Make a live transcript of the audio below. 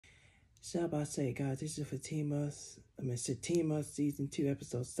So about to say, guys, this is Zatima, season 2,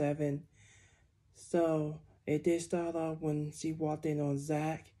 episode 7. So it did start off when she walked in on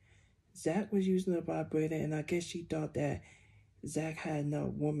Zach. Zach was using a vibrator, and I guess she thought that Zach had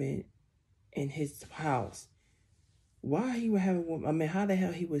no woman in his house. Why he would have a woman? I mean, how the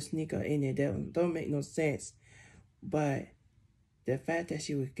hell he would sneak her in there? That don't make no sense. But the fact that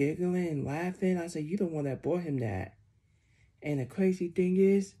she was giggling and laughing, I said, you don't want to bore him that. And the crazy thing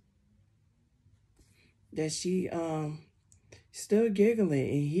is that she still giggling,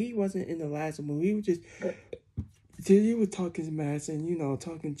 and he wasn't in the last one. He was just he was talking mess and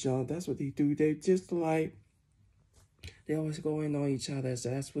talking junk. That's what they do. They just like they always go in on each other. So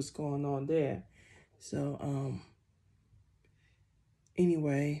that's what's going on there. So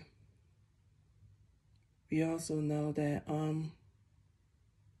anyway, we also know that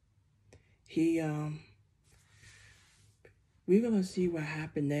we're gonna see what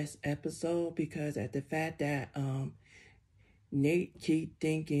happened next episode, because at the fact that Nate keep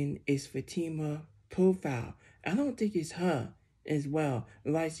thinking it's Zatima profile. I don't think it's her as well.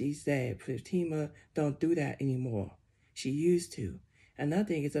 Like she said, Zatima don't do that anymore. She used to. And I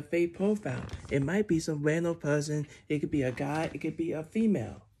think it's a fake profile. It might be some random person. It could be a guy. It could be a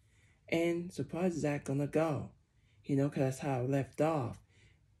female. And surprise Zach gonna go. Because that's how it left off.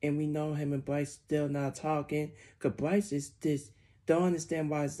 And we know him and Bryce still not talking. Because Bryce is just don't understand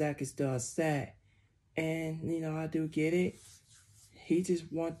why Zach is still upset. And, I do get it. He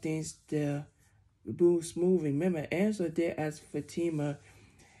just want things to move smoothly. Remember, Angela did ask Zatima,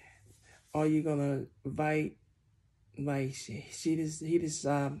 are you going to invite, like, she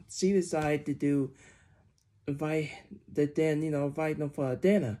decided to do, invite them for a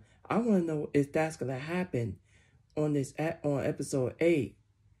dinner. I want to know if that's going to happen on episode 8.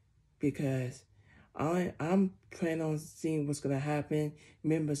 Because I'm planning on seeing what's going to happen.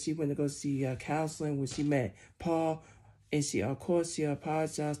 Remember, she went to go see counseling when she met Paul. And she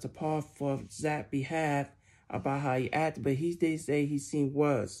apologized to Paul for Zach's behalf about how he acted. But he did say he seen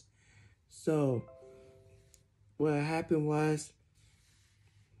worse. So, what happened was,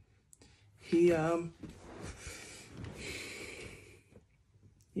 he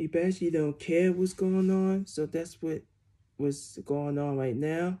basically don't care what's going on. So that's what's going on right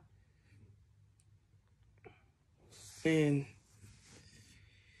now. And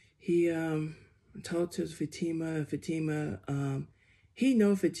he talked to Zatima. Zatima, he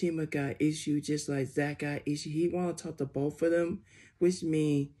know Zatima got issue just like Zach got issue. He want to talk to both of them, which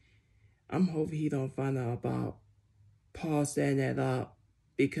means I'm hoping he don't find out about Paul setting that up,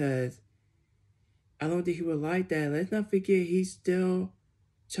 because I don't think he would like that. Let's not forget he's still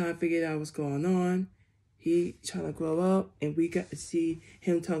trying to figure out what's going on. He trying to grow up, and we got to see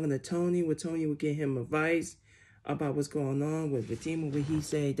him talking to Tony, where Tony would give him advice about what's going on with Zatima, where he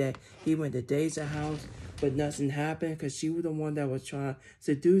said that he went to Daisy's house, but nothing happened because she was the one that was trying to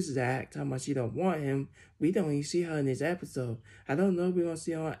seduce Zach, talking about she don't want him. We don't even see her in this episode. I don't know if we're going to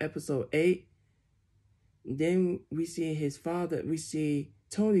see her on episode 8. Then we see his father, we see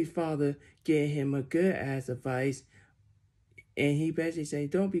Tony's father giving him a good ass advice, and he basically said,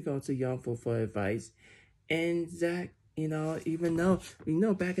 don't be going too young for advice. And Zach, even though we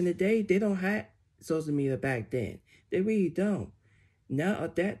know back in the day, they don't have social media back then. They really don't. Now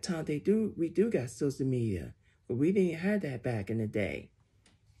at that time we do got social media. But we didn't have that back in the day.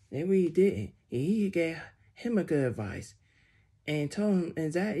 They really didn't. And he gave him a good advice. And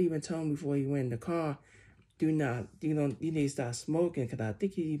Zach even told him before he went in the car, you need to start smoking, because I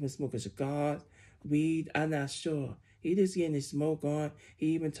think he even smoking cigars, weed, I'm not sure. He just getting his smoke on. He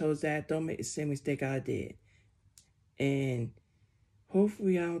even told Zach, don't make the same mistake I did. And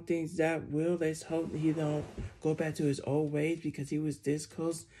hopefully, I don't think Zach will. Let's hope he don't go back to his old ways, because he was this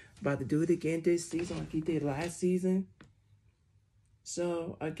close about to do it again this season like he did last season.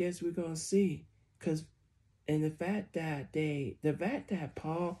 So, I guess we're going to see. And the fact that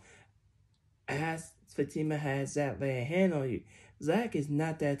Paul asked Zatima had Zach lay a hand on you. Zach is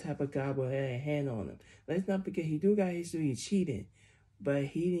not that type of guy who lay a hand on him. Let's not forget, he do got history of cheating. But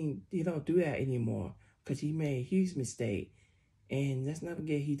he don't do that anymore, because he made a huge mistake. And let's not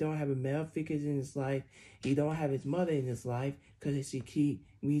forget, he don't have a male figure in his life. He don't have his mother in his life, because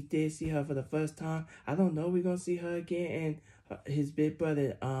we did see her for the first time. I don't know we're going to see her again. And his big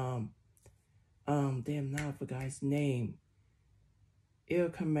brother, damn, now I forgot his name. It'll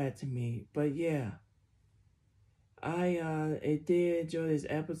come back to me. But yeah, I did enjoy this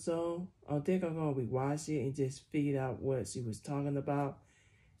episode. I think I'm going to rewatch it and just figure out what she was talking about.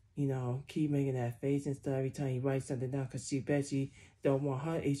 Keep making that face and stuff every time you write something down, because she bet she don't want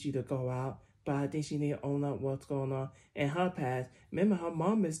her issue to go out. But I think she need to own up what's going on in her past. Remember, her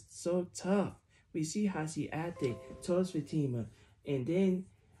mom is so tough. We see how she acted towards Fatima. And then,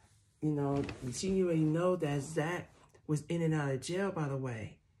 she already know that Zach was in and out of jail, by the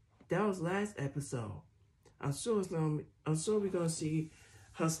way. That was last episode. I'm sure we're gonna see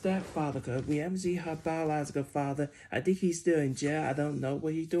her stepfather, because we haven't seen her biological father. I think he's still in jail. I don't know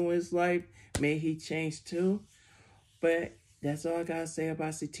what he's doing in his life. Maybe he changed too. But that's all I gotta say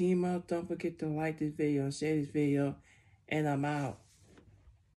about Zatima. Don't forget to like this video and share this video. And I'm out.